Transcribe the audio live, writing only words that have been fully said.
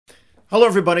Hello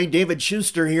everybody, David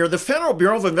Shuster here. The Federal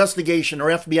Bureau of Investigation, or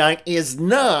FBI, is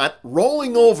not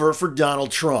rolling over for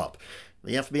Donald Trump.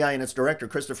 The FBI and its director,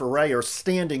 Christopher Wray, are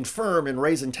standing firm in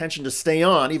Wray's intention to stay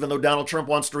on, even though Donald Trump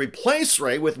wants to replace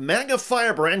Wray with MAGA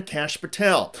firebrand Kash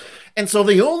Patel. And so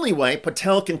the only way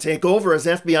Patel can take over as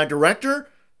FBI director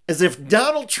is if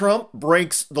Donald Trump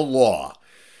breaks the law.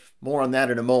 More on that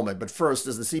in a moment, but first,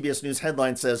 as the CBS News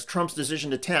headline says, Trump's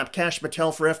decision to tap Kash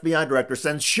Patel for FBI director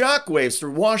sends shockwaves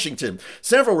through Washington.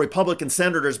 Several Republican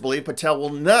senators believe Patel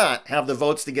will not have the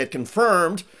votes to get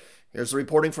confirmed. Here's the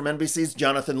reporting from NBC's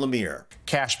Jonathan Lemire.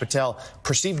 Kash Patel,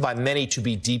 perceived by many to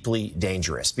be deeply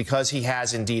dangerous because he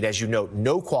has indeed, as you note,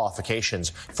 no qualifications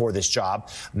for this job.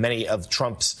 Many of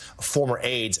Trump's former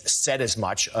aides said as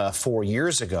much 4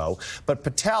 years ago. But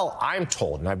Patel, I'm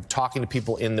told, and I'm talking to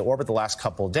people in the orbit the last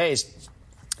couple of days,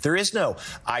 there is no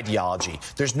ideology.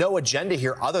 There's no agenda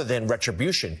here other than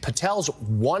retribution. Patel's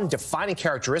one defining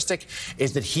characteristic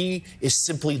is that he is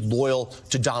simply loyal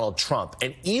to Donald Trump.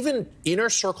 And even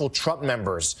inner circle Trump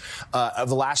members of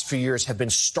the last few years have been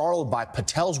startled by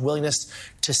Patel's willingness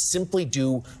to simply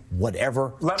do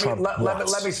whatever Trump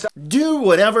wants. Do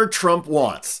whatever Trump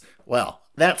wants. Well,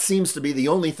 that seems to be the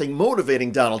only thing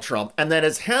motivating Donald Trump, and that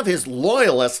is have his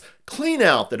loyalists clean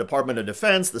out the Department of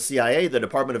Defense, the CIA, the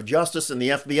Department of Justice, and the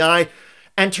FBI,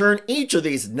 and turn each of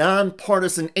these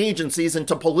nonpartisan agencies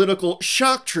into political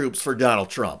shock troops for Donald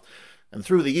Trump. And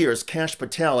through the years, Kash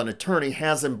Patel, an attorney,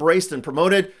 has embraced and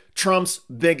promoted Trump's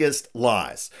biggest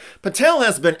lies. Patel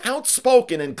has been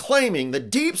outspoken in claiming the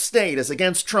deep state is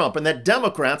against Trump and that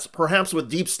Democrats, perhaps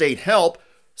with deep state help,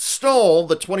 stole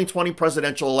the 2020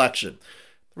 presidential election.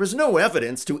 There is no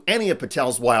evidence to any of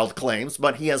Patel's wild claims,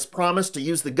 but he has promised to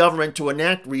use the government to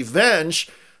enact revenge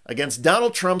against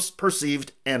Donald Trump's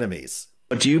perceived enemies.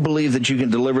 But do you believe that you can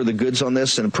deliver the goods on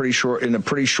this in a pretty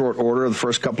short order the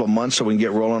first couple of months so we can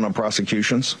get rolling on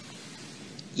prosecutions?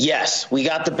 Yes, we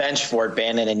got the bench for it,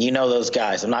 Bannon, and you know those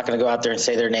guys. I'm not going to go out there and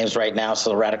say their names right now so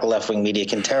the radical left-wing media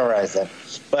can terrorize them.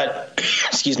 But,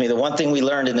 excuse me, the one thing we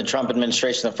learned in the Trump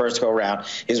administration the first go-around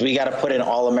is we got to put in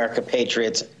all America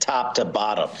patriots top to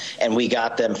bottom. And we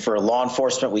got them for law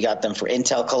enforcement. We got them for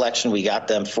intel collection. We got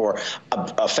them for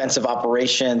offensive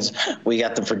operations. We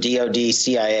got them for DOD,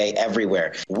 CIA,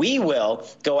 everywhere. We will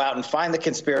go out and find the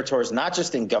conspirators, not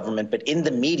just in government, but in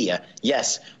the media.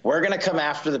 Yes, we're going to come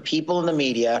after the people in the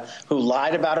media who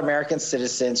lied about American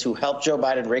citizens, who helped Joe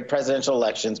Biden rig presidential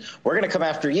elections. We're going to come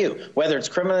after you. Whether it's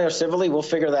criminally or civilly, we'll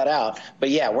figure that out.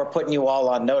 But yeah, we're putting you all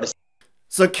on notice.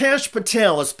 So Kash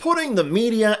Patel is putting the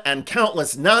media and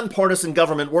countless nonpartisan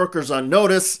government workers on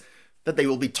notice that they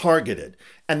will be targeted,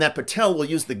 and that Patel will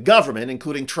use the government,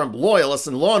 including Trump loyalists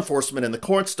and law enforcement and the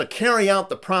courts, to carry out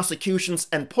the prosecutions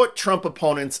and put Trump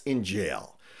opponents in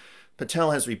jail.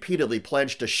 Patel has repeatedly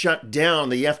pledged to shut down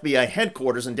the FBI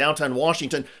headquarters in downtown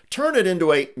Washington, turn it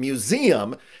into a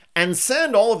museum, and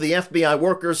send all of the FBI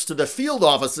workers to the field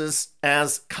offices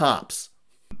as cops.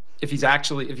 If he's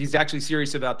actually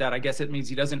serious about that, I guess it means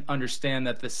he doesn't understand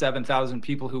that the 7,000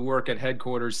 people who work at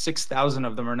headquarters, 6,000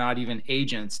 of them are not even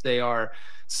agents. They are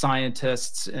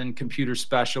scientists and computer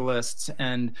specialists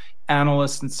and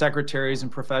analysts and secretaries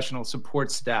and professional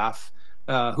support staff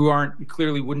who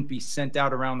clearly wouldn't be sent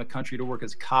out around the country to work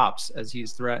as cops as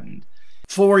he's threatened.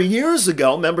 4 years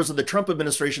ago, members of the Trump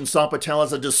administration saw Patel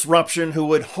as a disruption who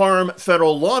would harm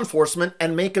federal law enforcement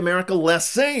and make America less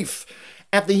safe.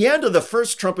 At the end of the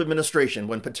first Trump administration,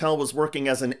 when Patel was working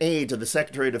as an aide to the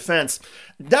Secretary of Defense,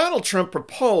 Donald Trump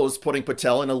proposed putting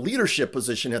Patel in a leadership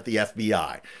position at the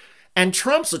FBI. And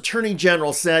Trump's Attorney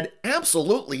General said,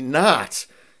 absolutely not.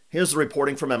 Here's the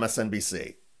reporting from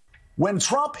MSNBC. When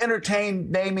Trump entertained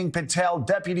naming Patel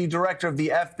deputy director of the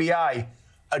FBI,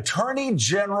 Attorney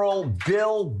General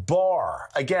Bill Barr,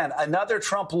 again, another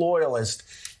Trump loyalist,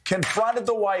 confronted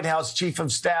the White House chief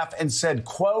of staff and said,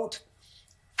 quote,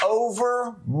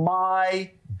 "Over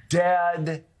my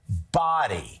dead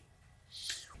body."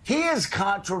 He is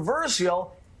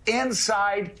controversial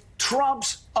inside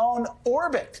Trump's own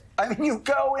orbit. I mean, you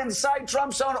go inside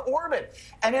Trump's own orbit,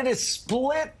 and it is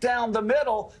split down the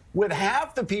middle with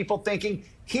half the people thinking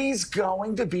he's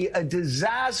going to be a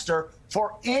disaster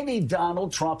for any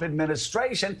Donald Trump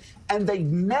administration, and they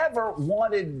never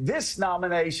wanted this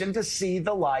nomination to see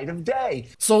the light of day.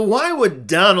 So why would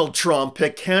Donald Trump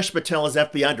pick Kash Patel as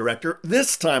FBI director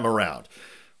this time around?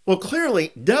 Well,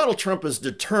 clearly, Donald Trump is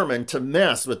determined to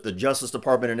mess with the Justice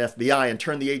Department and FBI and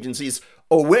turn the agencies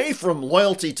away from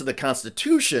loyalty to the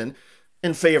Constitution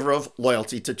in favor of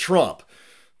loyalty to Trump.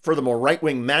 Furthermore,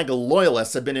 right-wing MAGA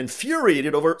loyalists have been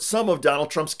infuriated over some of Donald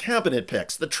Trump's cabinet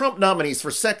picks. The Trump nominees for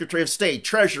Secretary of State,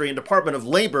 Treasury, and Department of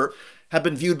Labor have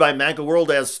been viewed by MAGA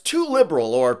world as too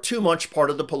liberal or too much part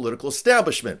of the political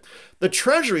establishment. The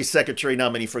Treasury Secretary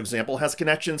nominee, for example, has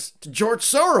connections to George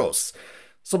Soros.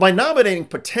 So by nominating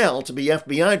Patel to be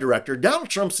FBI director, Donald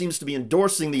Trump seems to be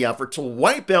endorsing the effort to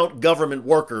wipe out government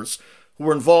workers who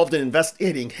were involved in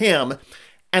investigating him,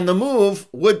 and the move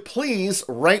would please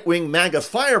right-wing MAGA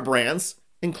firebrands,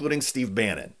 including Steve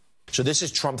Bannon. So this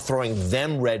is Trump throwing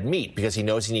them red meat because he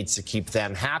knows he needs to keep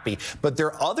them happy. But there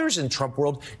are others in Trump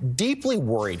world deeply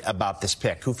worried about this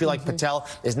pick who feel like Patel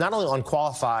is not only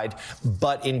unqualified,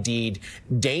 but indeed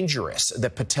dangerous,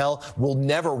 that Patel will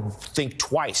never think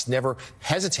twice, never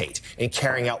hesitate in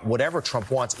carrying out whatever Trump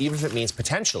wants, even if it means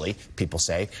potentially, people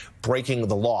say, breaking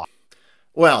the law.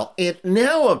 Well, it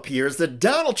now appears that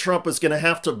Donald Trump is going to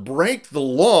have to break the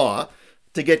law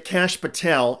to get Kash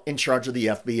Patel in charge of the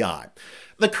FBI.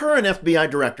 The current FBI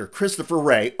director, Christopher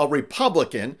Wray, a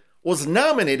Republican, was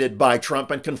nominated by Trump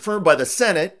and confirmed by the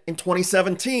Senate in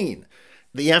 2017.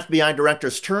 The FBI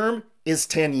director's term is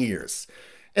 10 years.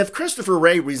 If Christopher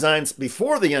Wray resigns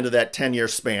before the end of that 10-year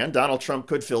span, Donald Trump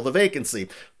could fill the vacancy.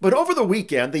 But over the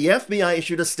weekend, the FBI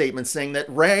issued a statement saying that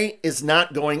Wray is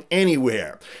not going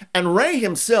anywhere. And Wray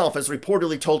himself has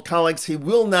reportedly told colleagues he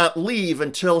will not leave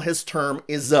until his term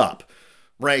is up.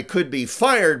 Wray could be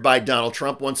fired by Donald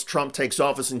Trump once Trump takes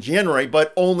office in January,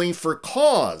 but only for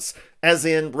cause, as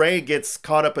in Wray gets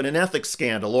caught up in an ethics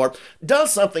scandal or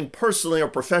does something personally or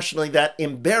professionally that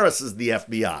embarrasses the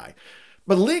FBI.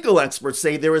 But legal experts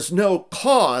say there is no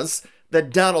cause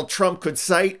that Donald Trump could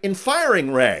cite in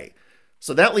firing Wray.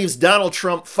 So that leaves Donald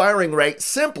Trump firing Wray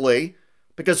simply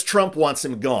because Trump wants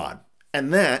him gone.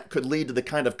 And that could lead to the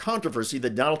kind of controversy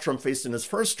that Donald Trump faced in his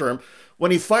first term when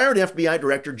he fired FBI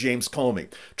Director James Comey.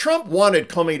 Trump wanted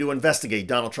Comey to investigate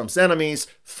Donald Trump's enemies,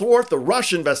 thwart the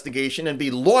Russia investigation, and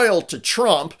be loyal to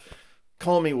Trump.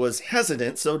 Comey was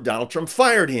hesitant, so Donald Trump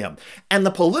fired him. And the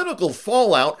political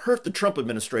fallout hurt the Trump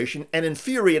administration and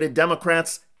infuriated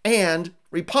Democrats and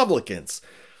Republicans.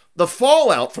 The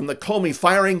fallout from the Comey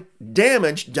firing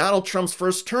damaged Donald Trump's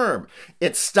first term.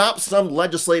 It stopped some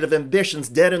legislative ambitions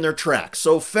dead in their tracks.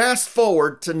 So fast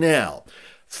forward to now.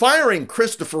 Firing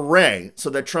Christopher Wray so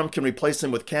that Trump can replace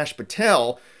him with Kash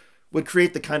Patel would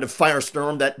create the kind of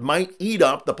firestorm that might eat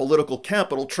up the political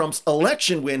capital Trump's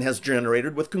election win has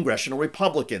generated with congressional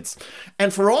Republicans.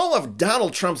 And for all of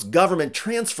Donald Trump's government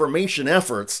transformation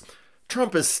efforts,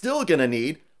 Trump is still going to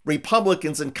need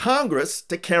Republicans in Congress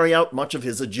to carry out much of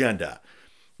his agenda.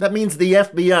 That means the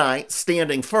FBI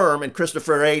standing firm and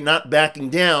Christopher Wray not backing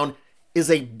down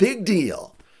is a big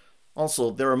deal.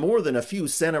 Also, there are more than a few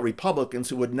Senate Republicans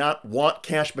who would not want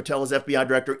Kash Patel as FBI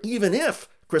director even if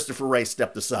Christopher Wray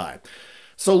stepped aside.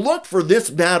 So look for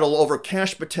this battle over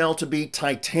Kash Patel to be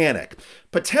titanic.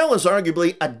 Patel is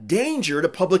arguably a danger to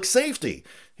public safety.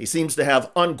 He seems to have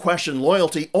unquestioned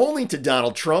loyalty only to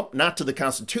Donald Trump, not to the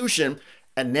Constitution.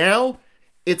 And now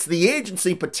it's the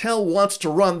agency Patel wants to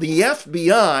run, the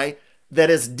FBI, that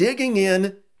is digging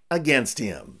in against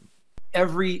him.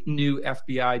 Every new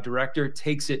FBI director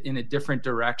takes it in a different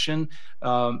direction,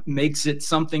 makes it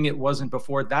something it wasn't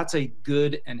before. That's a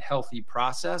good and healthy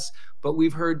process. But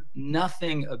we've heard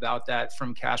nothing about that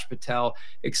from Kash Patel,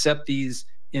 except these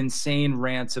insane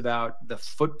rants about the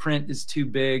footprint is too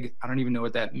big. I don't even know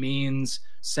what that means.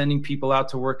 Sending people out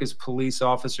to work as police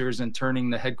officers and turning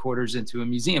the headquarters into a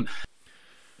museum.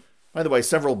 By the way,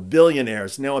 several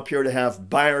billionaires now appear to have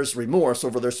buyer's remorse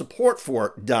over their support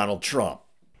for Donald Trump.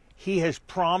 He has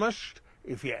promised,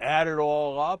 if you add it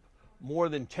all up, more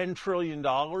than $10 trillion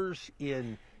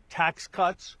in tax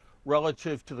cuts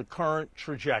relative to the current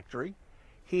trajectory.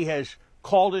 He has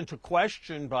called into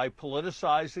question by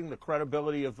politicizing the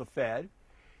credibility of the Fed.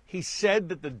 He said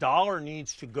that the dollar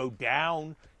needs to go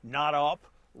down, not up,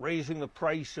 raising the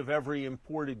price of every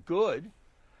imported good.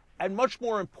 And much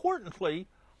more importantly,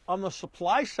 on the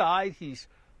supply side, he's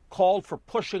called for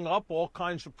pushing up all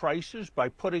kinds of prices by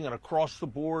putting an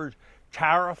across-the-board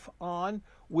tariff on,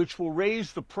 which will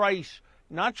raise the price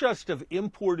not just of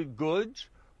imported goods,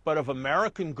 but of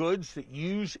American goods that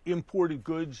use imported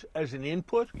goods as an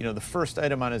input. You know, the first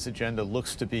item on his agenda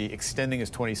looks to be extending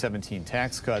his 2017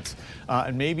 tax cuts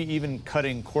and maybe even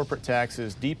cutting corporate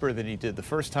taxes deeper than he did the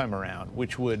first time around,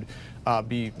 which would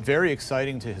be very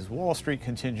exciting to his Wall Street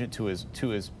contingent, to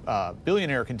his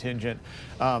billionaire contingent,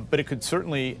 but it could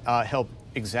certainly help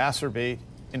exacerbate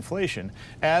inflation,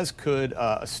 as could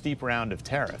a steep round of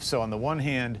tariffs. So on the one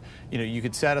hand, you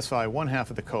could satisfy one half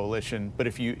of the coalition, but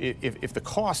if the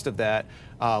cost of that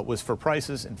was for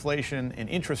prices, inflation, and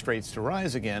interest rates to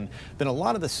rise again, then a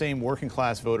lot of the same working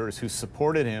class voters who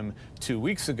supported him 2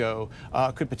 weeks ago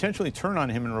could potentially turn on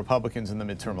him and Republicans in the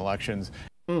midterm elections.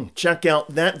 Check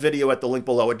out that video at the link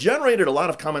below. It generated a lot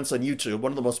of comments on YouTube.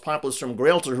 One of the most popular is from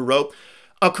Grailter, who wrote,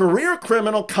 "A career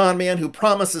criminal con man who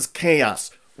promises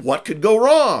chaos. What could go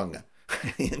wrong?"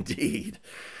 Indeed.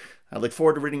 I look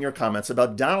forward to reading your comments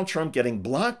about Donald Trump getting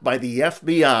blocked by the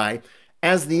FBI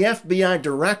as the FBI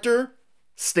director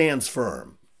stands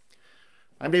firm.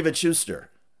 I'm David Shuster.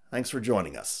 Thanks for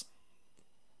joining us.